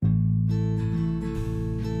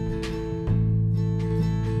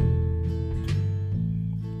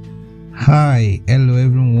Hello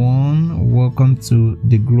everyone. Welcome to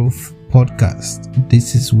the Growth Podcast.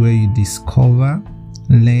 This is where you discover,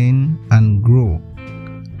 learn, and grow.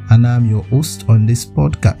 And I'm your host on this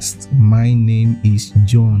podcast. My name is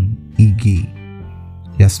John Ige.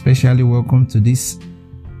 You're especially welcome to this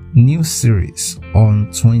new series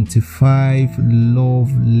on 25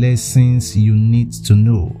 love lessons you need to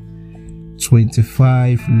know.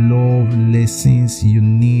 25 love lessons you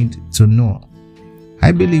need to know.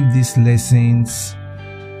 I believe these lessons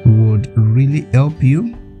would really help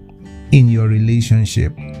you in your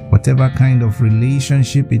relationship, whatever kind of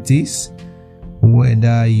relationship it is,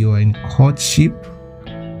 whether you're in courtship,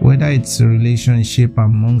 whether it's a relationship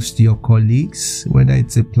amongst your colleagues, whether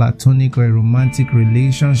it's a platonic or a romantic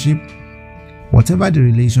relationship, whatever the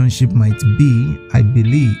relationship might be, I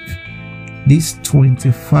believe these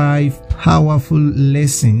 25 powerful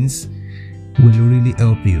lessons will really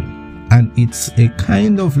help you. And it's a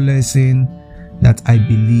kind of lesson that I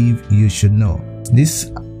believe you should know.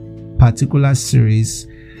 This particular series,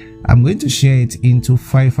 I'm going to share it into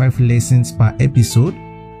five lessons per episode.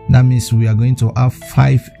 That means we are going to have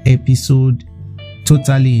 5 episodes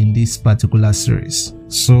totally in this particular series,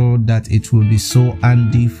 so that it will be so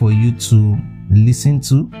handy for you to listen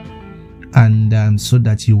to, and so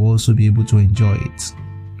that you will also be able to enjoy it.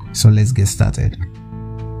 So let's get started.